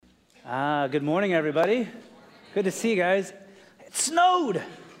Good morning, everybody. Good to see you guys. It snowed.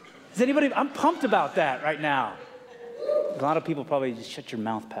 Is anybody, I'm pumped about that right now. A lot of people probably just shut your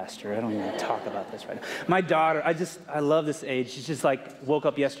mouth, Pastor. I don't even talk about this right now. My daughter, I love this age. She's just like woke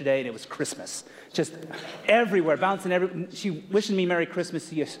up yesterday and it was Christmas. Just everywhere, bouncing she wishing me Merry Christmas.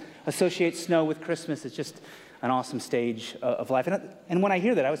 She associates snow with Christmas. It's just an awesome stage of life. And when I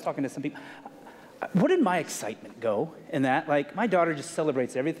hear that, I was talking to some people. Where did my excitement go in that? Like, my daughter just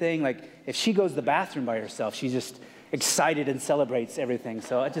celebrates everything. Like, if she goes to the bathroom by herself, she's just excited and celebrates everything.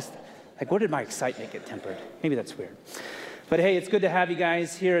 So where did my excitement get tempered? Maybe that's weird. But hey, it's good to have you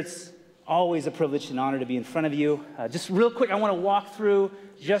guys here. It's always a privilege and honor to be in front of you. Just real quick, I want to walk through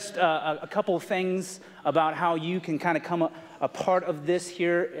just a couple of things about how you can kind of come a part of this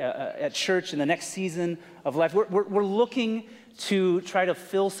here at church in the next season of life. We're looking to try to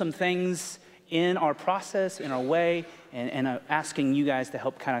fill some things in our process, in our way, and asking you guys to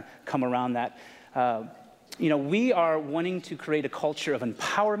help kind of come around that. We are wanting to create a culture of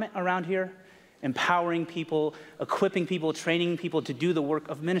empowerment around here, empowering people, equipping people, training people to do the work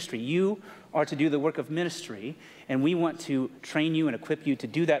of ministry. You are to do the work of ministry, and we want to train you and equip you to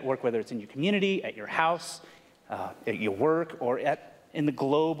do that work, whether it's in your community, at your house, at your work, or in the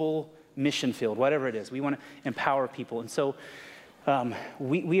global mission field, whatever it is. We want to empower people. And so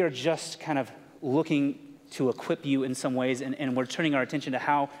we are just kind of looking to equip you in some ways, and we're turning our attention to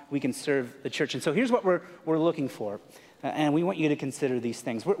how we can serve the church. And so here's what we're looking for, and we want you to consider these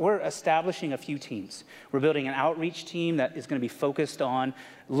things. We're establishing a few teams. We're building an outreach team that is going to be focused on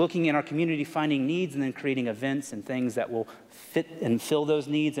looking in our community, finding needs, and then creating events and things that will fit and fill those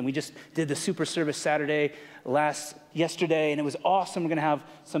needs. And we just did the Super Service Saturday yesterday, and it was awesome. We're going to have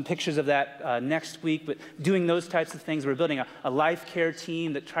some pictures of that next week, but doing those types of things. We're building a life care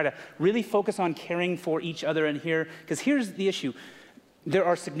team that try to really focus on caring for each other in here, because here's the issue. There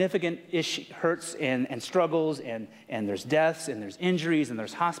are significant hurts and struggles, and there's deaths, and there's injuries, and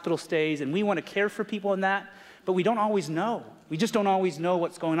there's hospital stays, and we want to care for people in that, but we don't always know. We just don't always know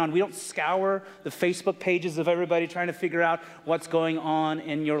what's going on. We don't scour the Facebook pages of everybody trying to figure out what's going on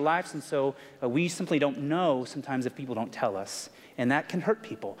in your lives, and so we simply don't know sometimes if people don't tell us, and that can hurt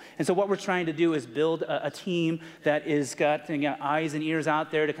people. And so what we're trying to do is build a team that is got eyes and ears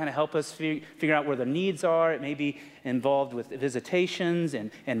out there to kind of help us figure out where the needs are. It may be involved with visitations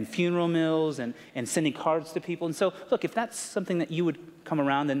and funeral meals and sending cards to people. And so, look, if that's something that you would come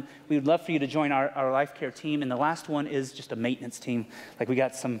around, then we would love for you to join our life care team. And the last one is just a maintenance team. Like, we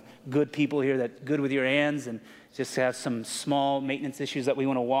got some good people here that good with your hands and just have some small maintenance issues that we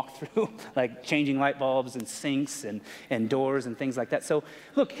want to walk through, like changing light bulbs and sinks and doors and things like that. So,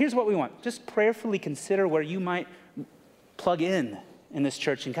 look, here's what we want. Just prayerfully consider where you might plug in this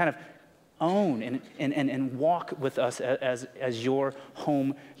church and kind of own and walk with us as your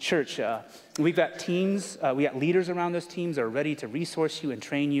home church. We've got teams, we got leaders around those teams that are ready to resource you and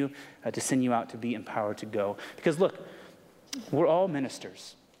train you to send you out to be empowered to go. Because look, we're all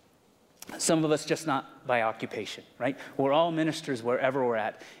ministers. Some of us just not by occupation, right? We're all ministers wherever we're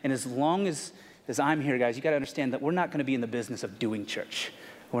at. And as long as I'm here, guys, you got to understand that we're not going to be in the business of doing church.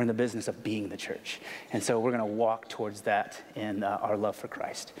 We're in the business of being the church. And so we're going to walk towards that in our love for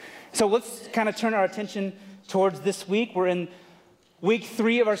Christ. So let's kind of turn our attention towards this week. We're in week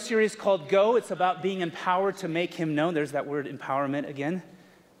 3 of our series called Go. It's about being empowered to make him known. There's that word empowerment again.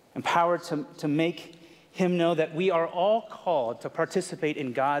 Empowered to make him know that we are all called to participate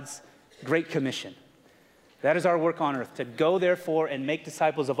in God's Great Commission. That is our work on earth, to go therefore and make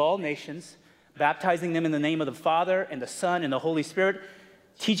disciples of all nations, baptizing them in the name of the Father and the Son and the Holy Spirit,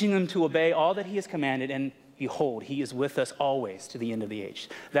 teaching them to obey all that he has commanded, and behold, he is with us always to the end of the age.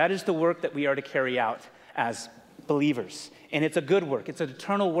 That is the work that we are to carry out as believers. And it's a good work. It's an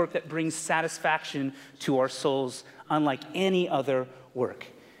eternal work that brings satisfaction to our souls, unlike any other work.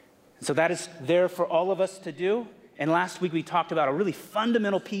 So that is there for all of us to do. And last week we talked about a really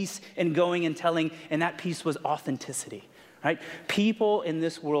fundamental piece in going and telling, and that piece was authenticity, right? People in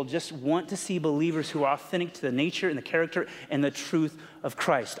this world just want to see believers who are authentic to the nature and the character and the truth of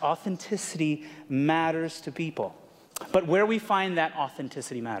Christ. Authenticity matters to people. But where we find that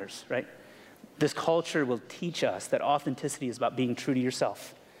authenticity matters, right? This culture will teach us that authenticity is about being true to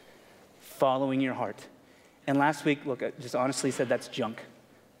yourself, following your heart. And last week, look, I just honestly said that's junk.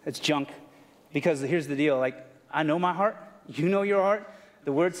 It's junk. Because here's the deal, like, I know my heart, you know your heart.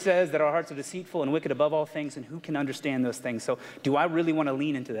 The word says that our hearts are deceitful and wicked above all things, and who can understand those things? So do I really want to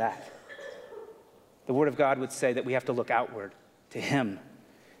lean into that? The word of God would say that we have to look outward to him.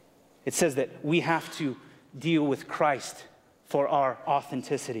 It says that we have to deal with Christ for our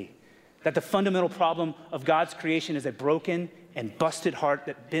authenticity. That the fundamental problem of God's creation is a broken and busted heart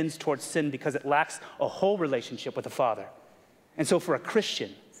that bends towards sin because it lacks a whole relationship with the Father. And so for a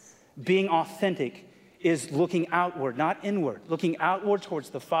Christian, being authentic is looking outward, not inward, looking outward towards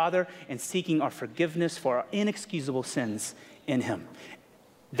the Father and seeking our forgiveness for our inexcusable sins in him.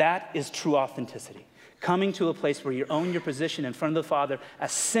 That is true authenticity. Coming to a place where you own your position in front of the Father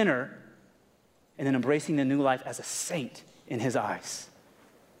as sinner and then embracing the new life as a saint in his eyes.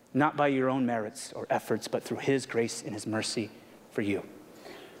 Not by your own merits or efforts, but through his grace and his mercy for you.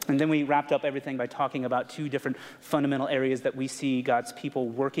 And then we wrapped up everything by talking about two different fundamental areas that we see God's people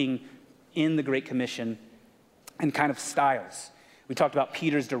working in the Great Commission and kind of styles. We talked about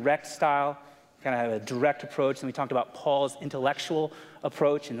Peter's direct style, kind of have a direct approach, and we talked about Paul's intellectual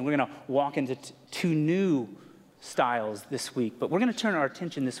approach, and we're going to walk into two new styles this week. But we're going to turn our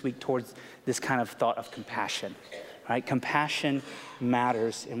attention this week towards this kind of thought of compassion, right? Compassion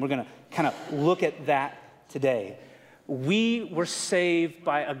matters, and we're going to kind of look at that today. We were saved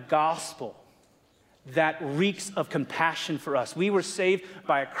by a gospel that reeks of compassion for us. We were saved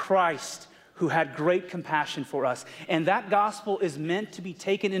by a Christ who had great compassion for us. And that gospel is meant to be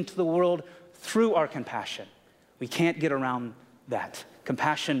taken into the world through our compassion. We can't get around that.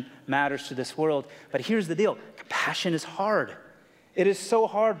 Compassion matters to this world. But here's the deal. Compassion is hard. It is so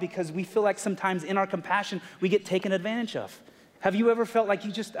hard because we feel like sometimes in our compassion, we get taken advantage of. Have you ever felt like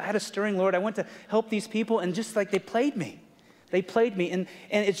I had a stirring, Lord, I went to help these people and just like they played me. They played me. And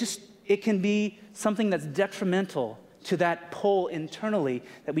it can be something that's detrimental to that pull internally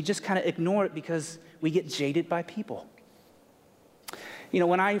that we just kind of ignore it because we get jaded by people. You know,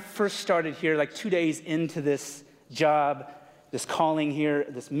 when I first started here, like 2 days into this job, this calling here,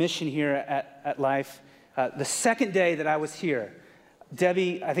 this mission here at Life, the second day that I was here,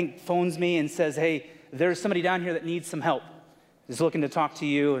 Debbie, I think, phones me and says, hey, there's somebody down here that needs some help. He's looking to talk to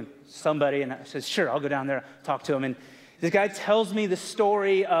you and somebody. And I said, sure, I'll go down there, talk to him. And this guy tells me the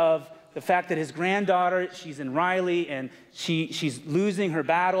story of the fact that his granddaughter, she's in Riley, and she's losing her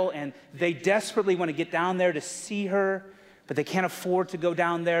battle, and they desperately want to get down there to see her, but they can't afford to go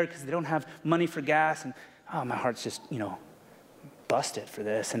down there because they don't have money for gas. And my heart's just, busted for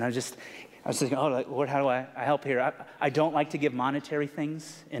this. And I was thinking, oh, Lord, how do I help here? I don't like to give monetary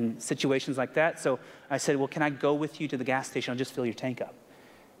things in situations like that. So I said, well, can I go with you to the gas station? I'll just fill your tank up.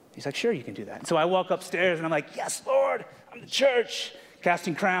 He's like, sure, you can do that. And so I walk upstairs and I'm like, yes, Lord, I'm the church.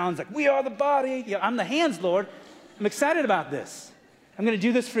 Casting crowns, like, we are the body. Yeah, I'm the hands, Lord. I'm excited about this. I'm going to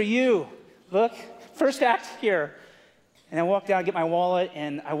do this for you. Look, first act here. And I walk down, get my wallet,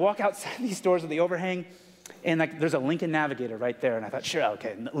 and I walk outside these doors with the overhang, and like there's a Lincoln Navigator right there. And I thought, sure,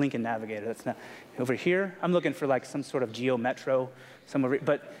 okay, Lincoln Navigator. That's not over here. I'm looking for like some sort of Geo Metro,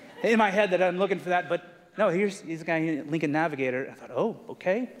 but in my head that I'm looking for that. But no, here's a guy, Lincoln Navigator. I thought, oh,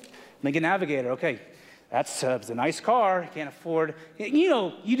 okay, Lincoln Navigator, okay. That's a nice car, can't afford.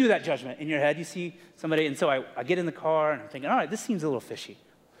 You do that judgment in your head. You see somebody, and so I get in the car, and I'm thinking, all right, this seems a little fishy.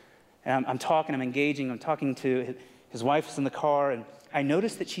 And I'm talking, I'm engaging, I'm talking to his wife's in the car, and I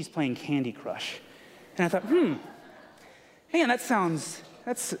noticed that she's playing Candy Crush. And I thought, man,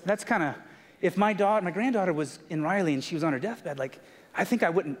 that's kind of, if my granddaughter was in Riley and she was on her deathbed, like, I think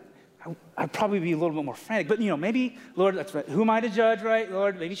I'd probably be a little bit more frantic. But, maybe, Lord, that's right. Who am I to judge, right?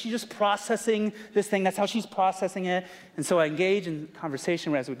 Lord, maybe she's just processing this thing. That's how she's processing it. And so I engage in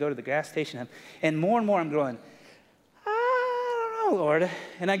conversation as we go to the gas station. And more I'm going, I don't know, Lord.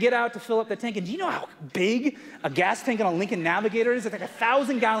 And I get out to fill up the tank. And do you know how big a gas tank on a Lincoln Navigator is? It's like a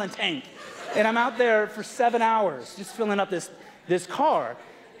 1,000-gallon tank. And I'm out there for 7 hours just filling up this car.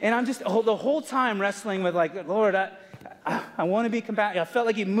 And I'm just the whole time wrestling with, like, Lord, I want to be compassionate. I felt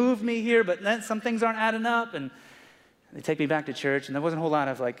like you moved me here, but then some things aren't adding up. And they take me back to church, and there wasn't a whole lot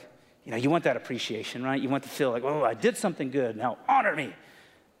of like, you want that appreciation, right? You want to feel like, oh, I did something good. Now honor me.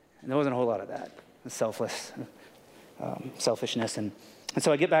 And there wasn't a whole lot of that. The selfishness. And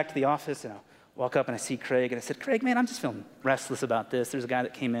so I get back to the office, and I walk up, and I see Craig, and I said, Craig, man, I'm just feeling restless about this. There's a guy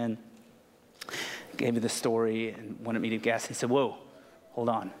that came in, gave me this story, and wanted me to gas. He said, whoa, hold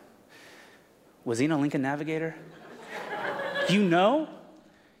on. Was he in a Lincoln Navigator? You know?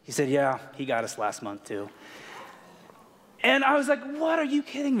 He said, yeah, he got us last month too. And I was like, what, are you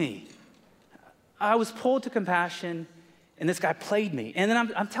kidding me? I was pulled to compassion, and this guy played me. And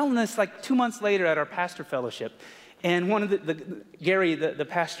then I'm telling this like 2 months later at our pastor fellowship. And one of Gary, the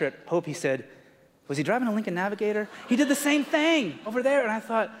pastor at Hope, he said, was he driving a Lincoln Navigator? He did the same thing over there. And I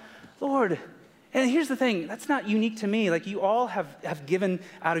thought, Lord, and here's the thing, that's not unique to me. Like, you all have given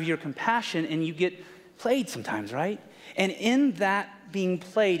out of your compassion, and you get played sometimes, right? And in that being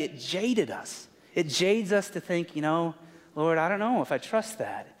played, it jaded us. It jades us to think, Lord, I don't know if I trust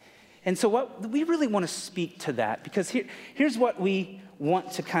that. And so what we really want to speak to that, because here's what we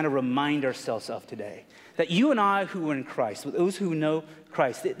want to kind of remind ourselves of today. That you and I who are in Christ, those who know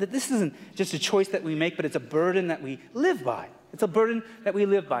Christ, that this isn't just a choice that we make, but it's a burden that we live by. It's a burden that we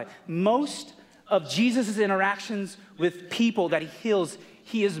live by. Most of Jesus' interactions with people that he heals,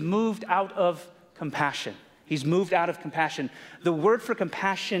 he is moved out of compassion. He's moved out of compassion. The word for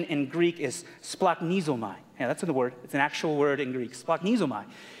compassion in Greek is splagchnizomai. Yeah, that's the word. It's an actual word in Greek, splagchnizomai.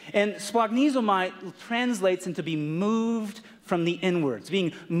 And splagchnizomai translates into be moved from the inwards,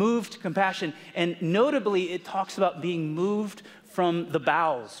 being moved to compassion. And notably, it talks about being moved from the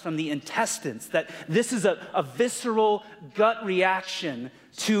bowels, from the intestines, that this is a visceral gut reaction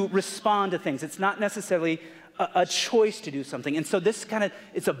to respond to things. It's not necessarily a choice to do something. And so this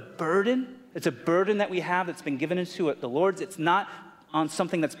it's a burden. It's a burden that we have that's been given into the Lord's. It's not on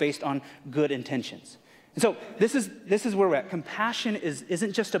something that's based on good intentions. And so this is where we're at. Compassion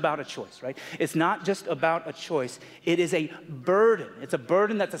isn't just about a choice, right? It's not just about a choice. It is a burden. It's a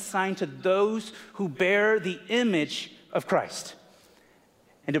burden that's assigned to those who bear the image of Christ.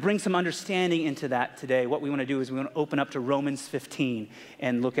 And to bring some understanding into that today, what we want to do is we want to open up to Romans 15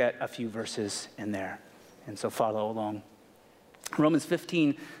 and look at a few verses in there. And so follow along. Romans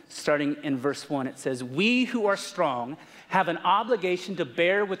 15, starting in verse 1, it says, "We who are strong have an obligation to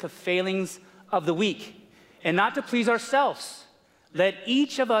bear with the failings of the weak and not to please ourselves. Let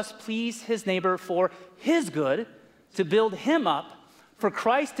each of us please his neighbor for his good, to build him up. For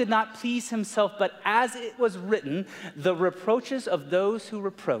Christ did not please himself, but as it was written, the reproaches of those who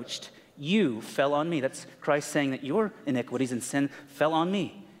reproached you fell on me." That's Christ saying that your iniquities and sin fell on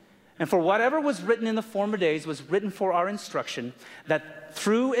me. "And for whatever was written in the former days was written for our instruction, that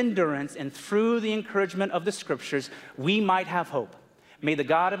through endurance and through the encouragement of the scriptures, we might have hope. May the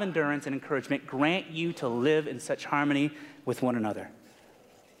God of endurance and encouragement grant you to live in such harmony with one another."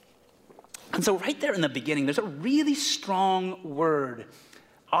 And so right there in the beginning, there's a really strong word,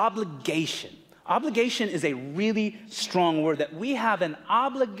 obligation. Obligation is a really strong word, that we have an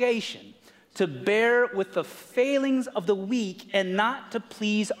obligation to bear with the failings of the weak and not to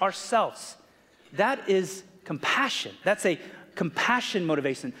please ourselves. That is compassion. That's a compassion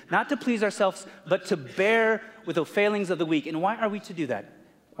motivation, not to please ourselves, but to bear with the failings of the weak. And why are we to do that?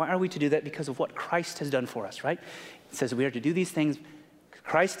 Why are we to do that? Because of what Christ has done for us, right? It says we are to do these things.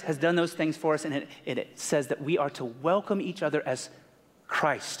 Christ has done those things for us, and it says that we are to welcome each other as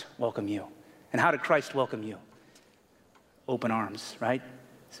Christ welcomed you. And how did Christ welcome you? Open arms, right?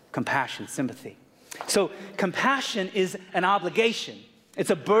 Compassion, sympathy. So compassion is an obligation.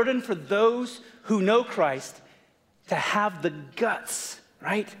 It's a burden for those who know Christ to have the guts,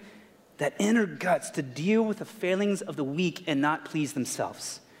 right? That inner guts to deal with the failings of the weak and not please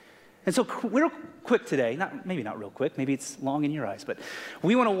themselves. And so real quick today, maybe not real quick, maybe it's long in your eyes, but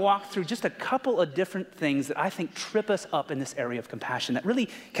we want to walk through just a couple of different things that I think trip us up in this area of compassion, that really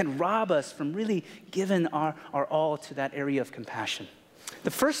can rob us from really giving our all to that area of compassion.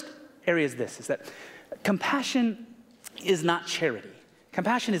 The first area is this, is that compassion is not charity.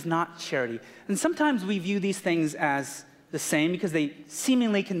 Compassion is not charity. And sometimes we view these things as the same because they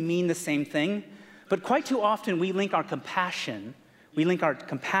seemingly can mean the same thing, but quite too often we link our compassion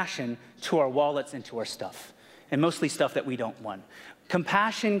to our wallets and to our stuff, and mostly stuff that we don't want.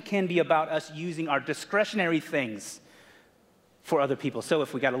 Compassion can be about us using our discretionary things for other people. So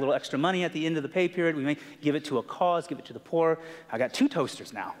if we got a little extra money at the end of the pay period, we may give it to a cause, give it to the poor. I got 2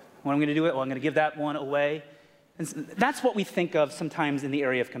 toasters now. What am I going to do? Well, I'm going to give that one away. And so that's what we think of sometimes in the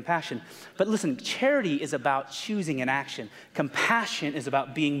area of compassion. But listen, charity is about choosing an action. Compassion is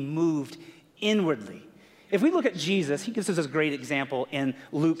about being moved inwardly. If we look at Jesus, he gives us a great example in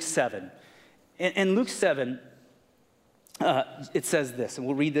Luke 7. In Luke 7, it says this, and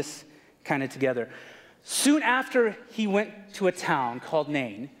we'll read this kind of together. "Soon after he went to a town called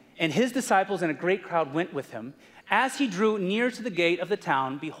Nain, and his disciples and a great crowd went with him. As he drew near to the gate of the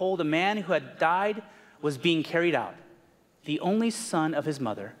town, behold, a man who had died was being carried out, the only son of his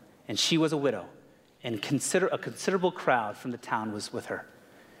mother, and she was a widow, and a considerable crowd from the town was with her.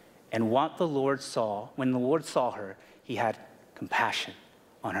 And when the Lord saw her, he had compassion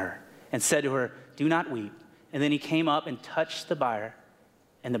on her and said to her, 'Do not weep.' And then he came up and touched the bier,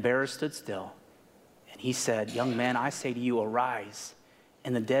 and the bearer stood still. And he said, 'Young man, I say to you, arise.'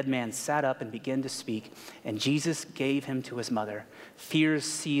 And the dead man sat up and began to speak. And Jesus gave him to his mother. Fears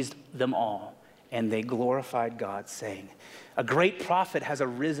seized them all, and they glorified God, saying, 'A great prophet has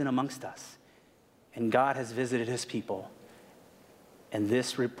arisen amongst us, and God has visited his people.' And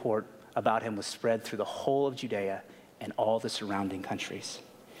this report about him was spread through the whole of Judea and all the surrounding countries."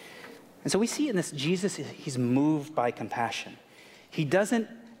 And so we see in this, Jesus, he's moved by compassion. He doesn't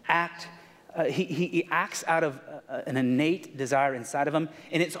he acts out of an innate desire inside of him,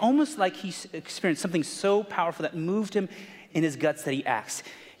 and it's almost like he experienced something so powerful that moved him in his guts that he acts.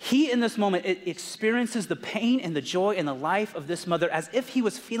 He, in this moment, experiences the pain and the joy and the life of this mother as if he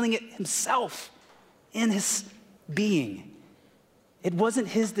was feeling it himself in his being. It wasn't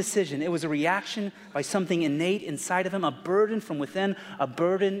his decision. It was a reaction by something innate inside of him, a burden from within, a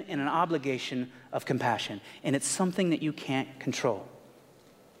burden and an obligation of compassion. And it's something that you can't control.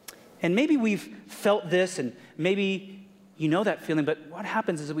 And maybe we've felt this, and maybe you know that feeling, but what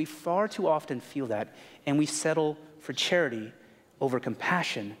happens is that we far too often feel that, and we settle for charity over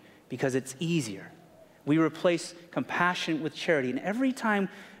compassion because it's easier. We replace compassion with charity, and every time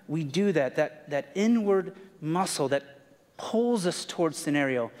we do that, that inward muscle that pulls us towards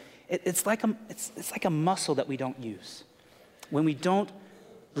scenario, it's like a muscle that we don't use. When we don't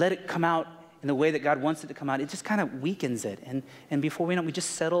let it come out in the way that God wants it to come out, it just kind of weakens it. And before we know it, we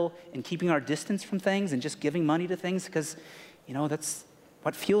just settle in keeping our distance from things and just giving money to things because, that's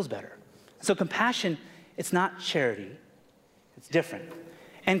what feels better. So compassion, it's not charity. It's different.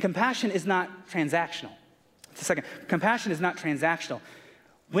 And compassion is not transactional. Compassion is not transactional.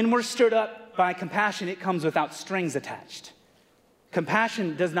 When we're stirred up by compassion, it comes without strings attached.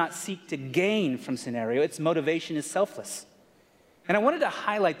 Compassion does not seek to gain from scenario. Its motivation is selfless. And I wanted to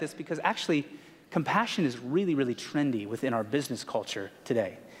highlight this because actually compassion is really, really trendy within our business culture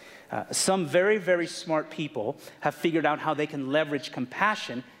today. Some very, very smart people have figured out how they can leverage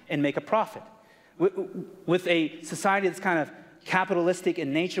compassion and make a profit. With a society that's kind of capitalistic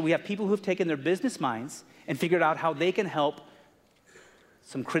in nature, we have people who have taken their business minds and figured out how they can help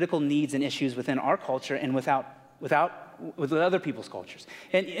some critical needs and issues within our culture and with other people's cultures.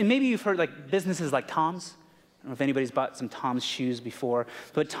 And maybe you've heard like businesses like Tom's. I don't know if anybody's bought some Tom's shoes before,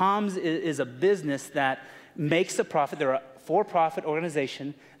 but Tom's is a business that makes a profit. They're a for-profit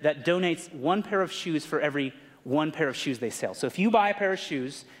organization that donates one pair of shoes for every one pair of shoes they sell. So if you buy a pair of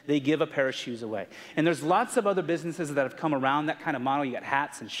shoes, they give a pair of shoes away. And there's lots of other businesses that have come around that kind of model. You got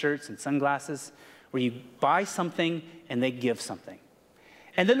hats and shirts and sunglasses where you buy something and they give something.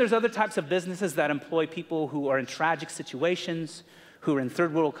 And then there's other types of businesses that employ people who are in tragic situations, who are in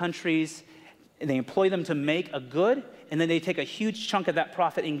third world countries, and they employ them to make a good, and then they take a huge chunk of that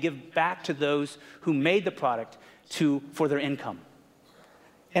profit and give back to those who made the product for their income.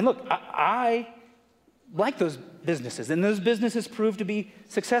 And look, I like those businesses, and those businesses prove to be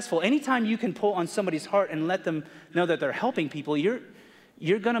successful. Anytime you can pull on somebody's heart and let them know that they're helping people, you're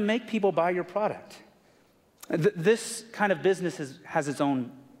going to make people buy your product. This kind of business has its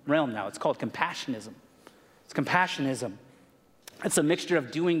own realm now. It's called compassionism. It's compassionism. It's a mixture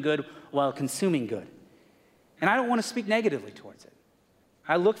of doing good while consuming good. And I don't want to speak negatively towards it.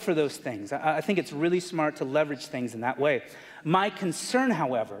 I look for those things. I think it's really smart to leverage things in that way. My concern,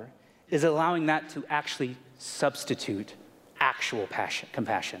 however, is allowing that to actually substitute actual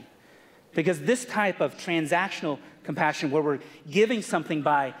compassion. Because this type of transactional compassion, where we're giving something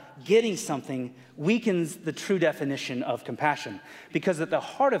by getting something, weakens the true definition of compassion. Because at the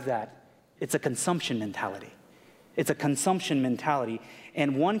heart of that, it's a consumption mentality. It's a consumption mentality,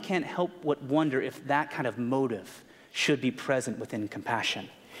 and one can't help but wonder if that kind of motive should be present within compassion.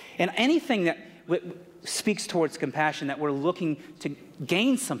 And anything that speaks towards compassion, that we're looking to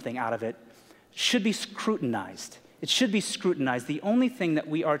gain something out of it, should be scrutinized. It should be scrutinized. The only thing that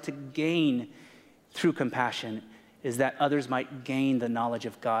we are to gain through compassion is that others might gain the knowledge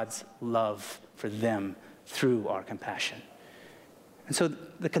of God's love for them through our compassion. And so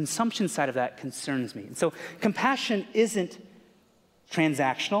the consumption side of that concerns me. And so compassion isn't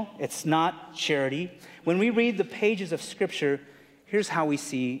transactional. It's not charity. When we read the pages of Scripture, here's how we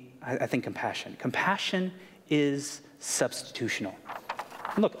see, I think, compassion. Compassion is substitutional.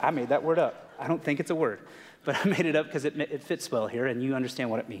 Look, I made that word up. I don't think it's a word, but I made it up because it fits well here, and you understand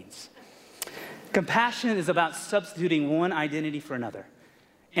what it means. Compassion is about substituting one identity for another.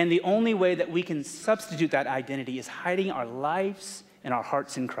 And the only way that we can substitute that identity is hiding our lives and our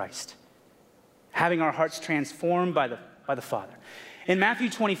hearts in Christ, having our hearts transformed by the Father. In Matthew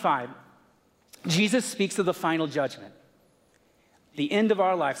 25, Jesus speaks of the final judgment. The end of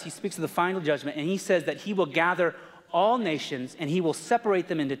our lives, he speaks of the final judgment, and he says that he will gather all nations and he will separate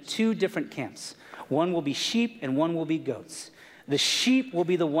them into two different camps. One will be sheep and one will be goats. The sheep will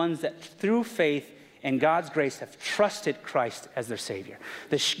be the ones that through faith and God's grace have trusted Christ as their Savior.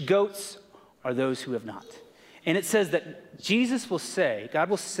 The goats are those who have not. And it says that God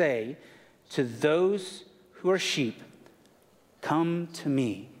will say to those who are sheep, "Come to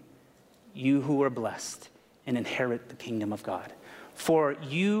me, you who are blessed, and inherit the kingdom of God. For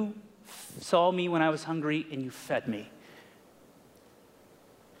you saw me when I was hungry and you fed me.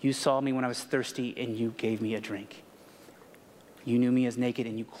 You saw me when I was thirsty and you gave me a drink. You knew me as naked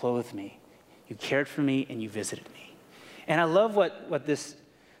and you clothed me. You cared for me and you visited me. And I love what this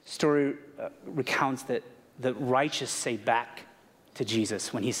story recounts that the righteous say back to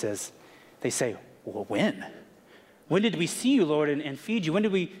Jesus when he says, they say, well, when? When did we see you, Lord, and feed you? When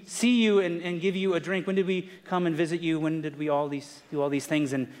did we see you and give you a drink? When did we come and visit you? When did we do all these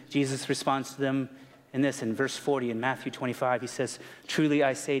things? And Jesus responds to them in this, in verse 40 in Matthew 25, he says, truly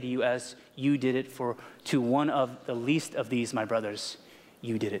I say to you, as you did it to one of the least of these, my brothers,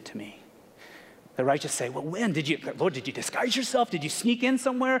 you did it to me. The righteous say, well, when did you, Lord, did you disguise yourself? Did you sneak in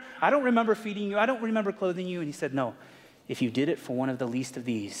somewhere? I don't remember feeding you. I don't remember clothing you. And he said, no, if you did it for one of the least of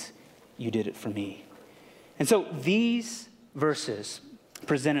these, you did it for me. And so these verses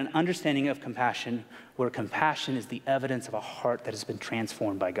present an understanding of compassion where compassion is the evidence of a heart that has been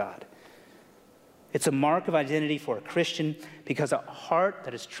transformed by God. It's a mark of identity for a Christian because a heart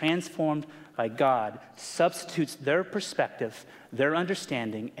that is transformed by God substitutes their perspective, their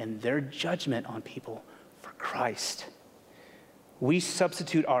understanding, and their judgment on people for Christ. We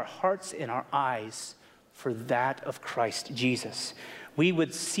substitute our hearts and our eyes for that of Christ Jesus. We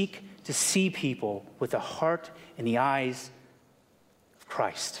would seek to see people with the heart and the eyes of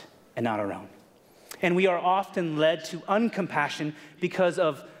Christ and not our own. And we are often led to uncompassion because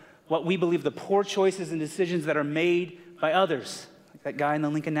of what we believe the poor choices and decisions that are made by others, like that guy in the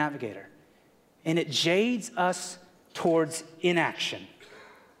Lincoln Navigator. And it jades us towards inaction.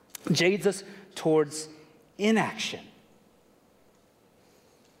 Jades us towards inaction.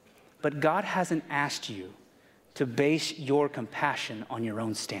 But God hasn't asked you to base your compassion on your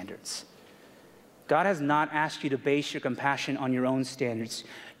own standards. God has not asked you to base your compassion on your own standards.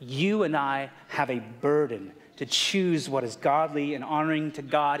 You and I have a burden to choose what is godly and honoring to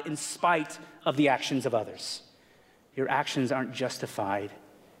God in spite of the actions of others. Your actions aren't justified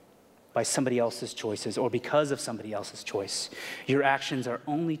by somebody else's choices or because of somebody else's choice. Your actions are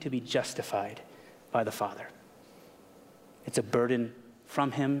only to be justified by the Father. It's a burden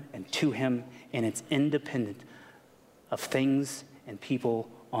from him and to him, and it's independent of things and people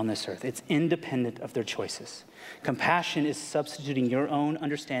on this earth. It's independent of their choices. Compassion is substituting your own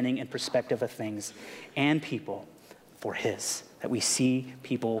understanding and perspective of things and people for his, that we see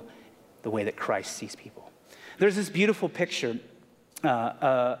people the way that Christ sees people. There's this beautiful picture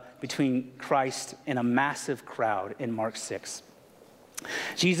between Christ and a massive crowd in Mark 6.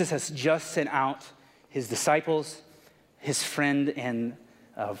 Jesus has just sent out his disciples. His friend and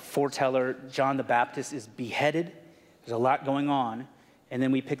foreteller, John the Baptist, is beheaded. There's a lot going on. And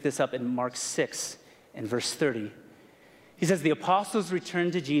then we pick this up in Mark 6 in verse 30. He says, the apostles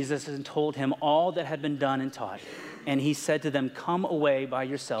returned to Jesus and told him all that had been done and taught. And he said to them, come away by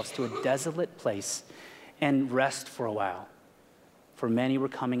yourselves to a desolate place and rest for a while. For many were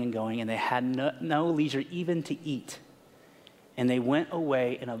coming and going, and they had no leisure even to eat. And they went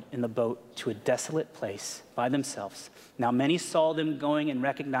away in the boat to a desolate place by themselves. Now many saw them going and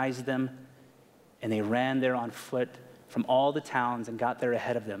recognized them, and they ran there on foot from all the towns and got there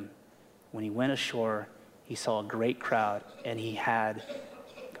ahead of them. When he went ashore, he saw a great crowd, and he had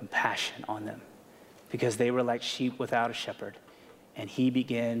compassion on them because they were like sheep without a shepherd, and he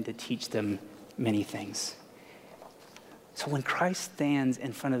began to teach them many things. So when Christ stands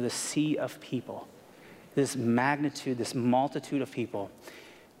in front of the sea of people, this magnitude, this multitude of people,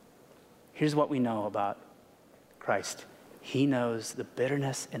 here's what we know about Christ. He knows the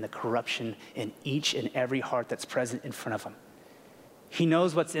bitterness and the corruption in each and every heart that's present in front of him. He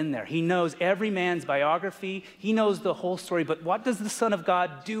knows what's in there. He knows every man's biography. He knows the whole story. But what does the Son of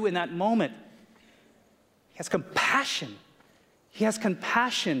God do in that moment? He has compassion. He has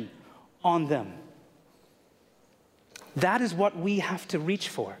compassion on them. That is what we have to reach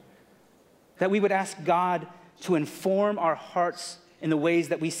for. That we would ask God to inform our hearts in the ways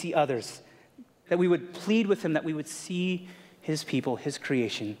that we see others. That we would plead with him, that we would see his people, his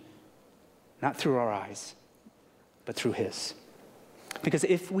creation, not through our eyes, but through his. Because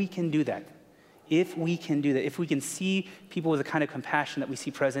if we can do that, if we can see people with the kind of compassion that we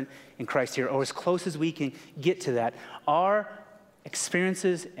see present in Christ here, or as close as we can get to that, our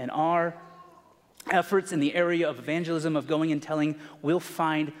experiences and our efforts in the area of evangelism, of going and telling, will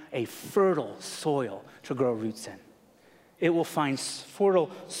find a fertile soil to grow roots in. It will find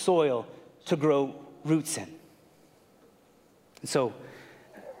fertile soil to grow roots in. And so,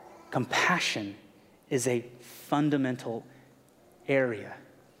 compassion is a fundamental area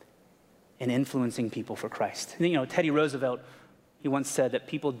in influencing people for Christ. You know, Teddy Roosevelt, he once said that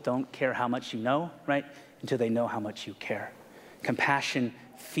people don't care how much you know, right, until they know how much you care. Compassion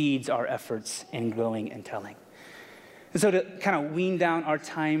feeds our efforts in growing and telling. And so to kind of wean down our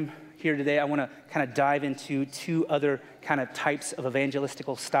time here today, I want to kind of dive into two other kind of types of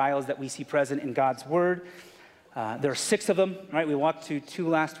evangelistical styles that we see present in God's word. There are 6 of them, right? We walked through 2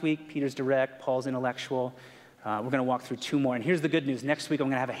 last week. Peter's direct, Paul's intellectual. We're going to walk through 2 more. And here's the good news. Next week, I'm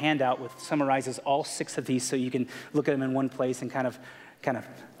going to have a handout that summarizes all 6 of these so you can look at them in one place and kind of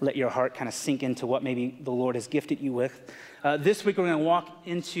let your heart kind of sink into what maybe the Lord has gifted you with. This week, we're going to walk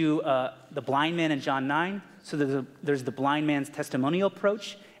into the blind man in John 9. So there's the blind man's testimonial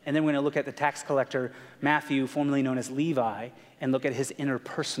approach. And then we're going to look at the tax collector, Matthew, formerly known as Levi, and look at his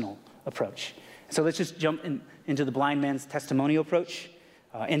interpersonal approach. So let's just jump into the blind man's testimonial approach.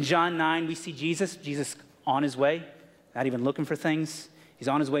 In John 9, we see Jesus on his way, not even looking for things. He's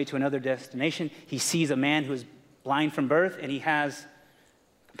on his way to another destination. He sees a man who is blind from birth, and he has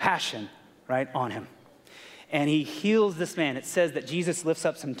compassion, right, on him. And he heals this man. It says that Jesus lifts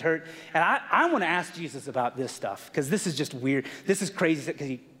up some dirt. And I want to ask Jesus about this stuff, because this is just weird. This is crazy, because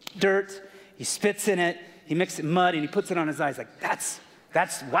he spits in it, he mixes it in mud, and he puts it on his eyes. Like, that's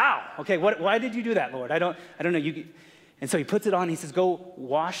wow. Okay, why did you do that, Lord? I don't know. And so he puts it on, and he says, go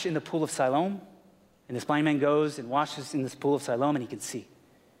wash in the pool of Siloam. And this blind man goes and washes in this pool of Siloam, and he can see.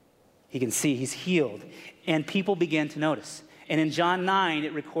 He can see. He's healed. And people began to notice. And in John 9,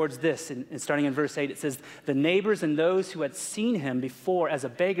 it records this. And starting in verse 8, it says, the neighbors and those who had seen him before as a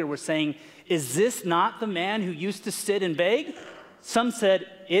beggar were saying, is this not the man who used to sit and beg? Some said,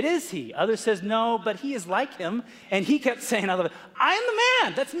 it is he. Others says, no, but he is like him. And he kept saying, I am the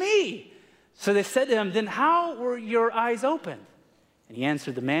man. That's me. So they said to him, then how were your eyes opened? And he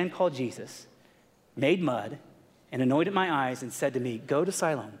answered, the man called Jesus made mud and anointed my eyes and said to me, go to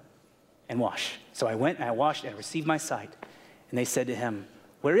Siloam and wash. So I went and I washed and I received my sight. And they said to him,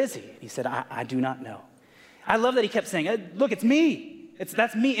 where is he? And he said, I do not know. I love that he kept saying, look, it's me.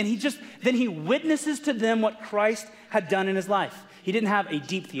 That's me. And then he witnesses to them what Christ had done in his life. He didn't have a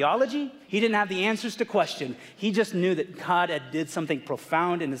deep theology. He didn't have the answers to question. He just knew that God had did something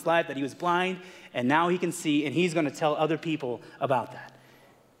profound in his life, that he was blind, and now he can see, and he's going to tell other people about that.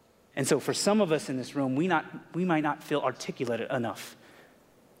 And so for some of us in this room, we might not feel articulate enough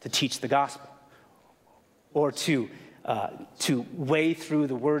to teach the gospel or to weigh through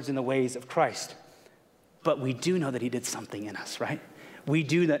the words and the ways of Christ. But we do know that he did something in us, right? We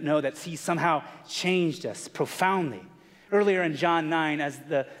do know that he somehow changed us profoundly. Earlier in John 9, as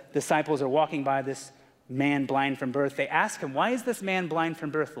the disciples are walking by this man blind from birth, they ask him, why is this man blind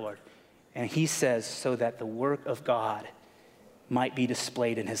from birth, Lord? And he says, so that the work of God might be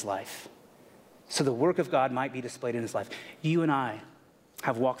displayed in his life. So the work of God might be displayed in his life. You and I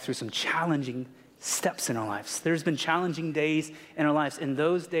have walked through some challenging steps in our lives. There's been challenging days in our lives, and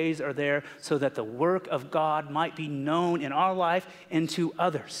those days are there so that the work of God might be known in our life and to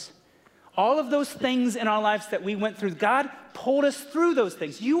others. All of those things in our lives that we went through, God pulled us through those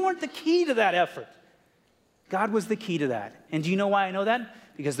things. You weren't the key to that effort. God was the key to that. And do you know why I know that?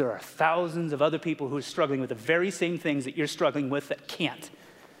 Because there are thousands of other people who are struggling with the very same things that you're struggling with that can't.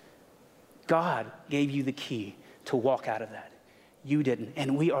 God gave you the key to walk out of that. You didn't.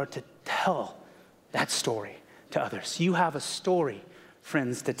 And we are to tell that story to others. You have a story,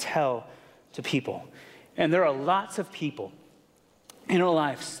 friends, to tell to people. And there are lots of people in our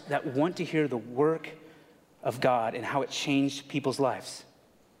lives that want to hear the work of God and how it changed people's lives.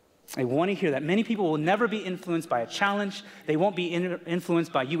 They want to hear that. Many people will never be influenced by a challenge. They won't be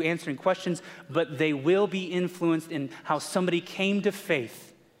influenced by you answering questions, but they will be influenced in how somebody came to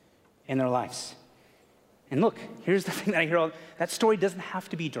faith in their lives. And look, here's the thing that I hear that story doesn't have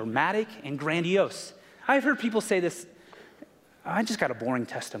to be dramatic and grandiose. I've heard people say this, I just got a boring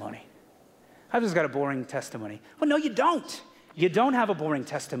testimony. I've just got a boring testimony. Well, no, you don't. You don't have a boring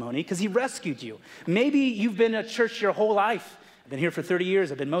testimony because he rescued you. Maybe you've been at church your whole life. I've been here for 30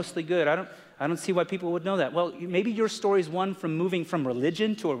 years. I've been mostly good. I don't see why people would know that. Well, maybe your story is one from moving from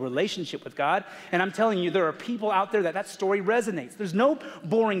religion to a relationship with God. And I'm telling you, there are people out there that story resonates. There's no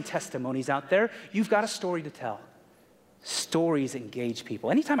boring testimonies out there. You've got a story to tell. Stories engage people.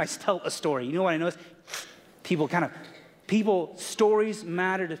 Anytime I tell a story, you know what I notice? Stories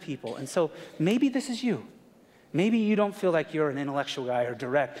matter to people. And so maybe this is you. Maybe you don't feel like you're an intellectual guy or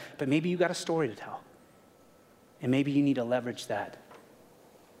direct, but maybe you got a story to tell. And maybe you need to leverage that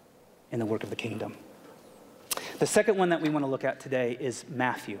in the work of the kingdom. The second one that we want to look at today is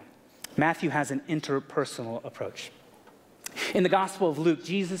Matthew. Matthew has an interpersonal approach. In the Gospel of Luke,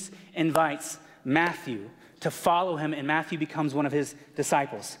 Jesus invites Matthew to follow him, and Matthew becomes one of his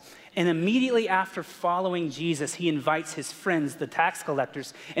disciples. And immediately after following Jesus, he invites his friends, the tax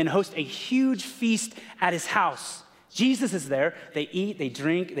collectors, and hosts a huge feast at his house. Jesus is there. They eat, they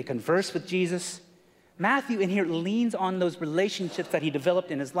drink, they converse with Jesus. Matthew in here leans on those relationships that he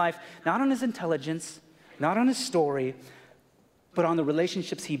developed in his life, not on his intelligence, not on his story, but on the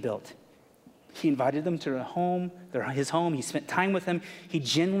relationships he built. He invited them to his home. He spent time with them. He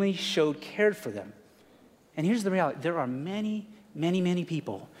genuinely cared for them. And here's the reality. There are many, many, many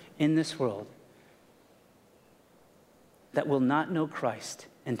people in this world that will not know Christ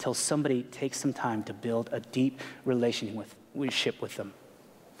until somebody takes some time to build a deep relationship with them.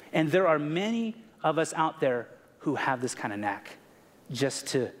 And there are many of us out there who have this kind of knack, just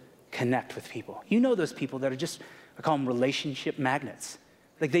to connect with people. You know those people that are just, I call them relationship magnets.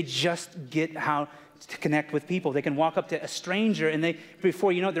 Like they just get how to connect with people. They can walk up to a stranger and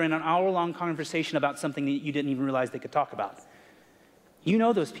before you know it, they're in an hour-long conversation about something that you didn't even realize they could talk about. You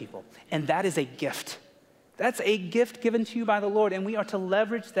know those people, and that is a gift. That's a gift given to you by the Lord, and we are to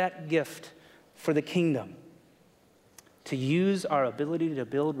leverage that gift for the kingdom. To use our ability to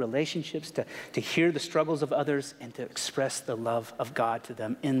build relationships, to hear the struggles of others, and to express the love of God to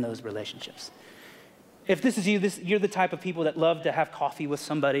them in those relationships. If this is you, you're the type of people that love to have coffee with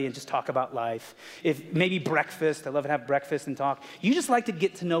somebody and just talk about life. If maybe breakfast, I love to have breakfast and talk. You just like to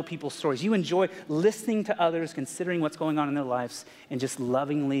get to know people's stories. You enjoy listening to others, considering what's going on in their lives, and just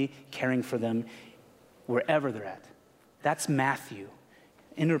lovingly caring for them wherever they're at. That's Matthew,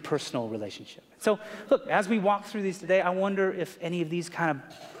 interpersonal relationship. So look, as we walk through these today, I wonder if any of these kind of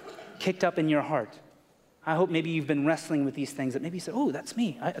kicked up in your heart. I hope maybe you've been wrestling with these things that maybe you said, oh, that's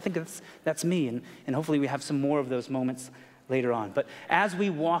me. I think that's me. And hopefully we have some more of those moments later on. But as we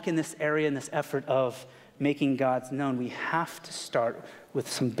walk in this area, in this effort of making God known, we have to start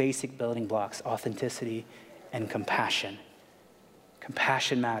with some basic building blocks: authenticity and compassion.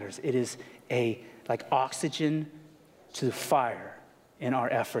 Compassion matters. It is like oxygen to the fire in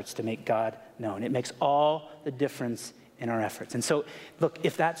our efforts to make God known. It makes all the difference in our efforts. And so, look,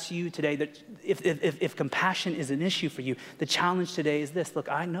 if that's you today, if compassion is an issue for you, the challenge today is this. Look,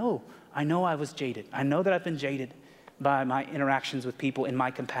 I know I was jaded. I know that I've been jaded by my interactions with people in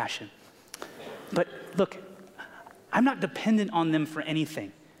my compassion. But look, I'm not dependent on them for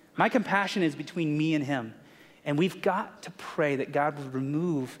anything. My compassion is between me and him. And we've got to pray that God would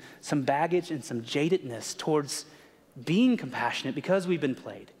remove some baggage and some jadedness towards being compassionate because we've been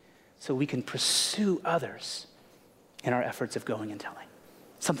played, so we can pursue others in our efforts of going and telling.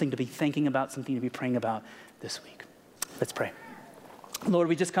 Something to be thinking about, something to be praying about this week. Let's pray. Lord,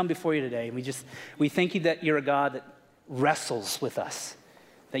 we just come before you today, and we thank you that you're a God that wrestles with us,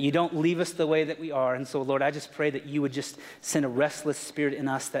 that you don't leave us the way that we are. And so, Lord, I just pray that you would just send a restless spirit in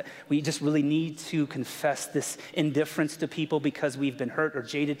us, that we just really need to confess this indifference to people because we've been hurt or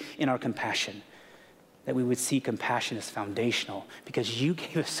jaded in our compassion, that we would see compassion as foundational because you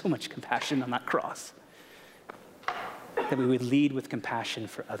gave us so much compassion on that cross, that we would lead with compassion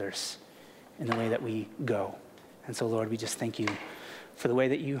for others in the way that we go. And so, Lord, we just thank you for the way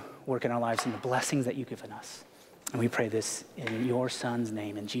that you work in our lives and the blessings that you've given us. And we pray this in your Son's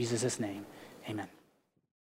name, in Jesus' name, amen.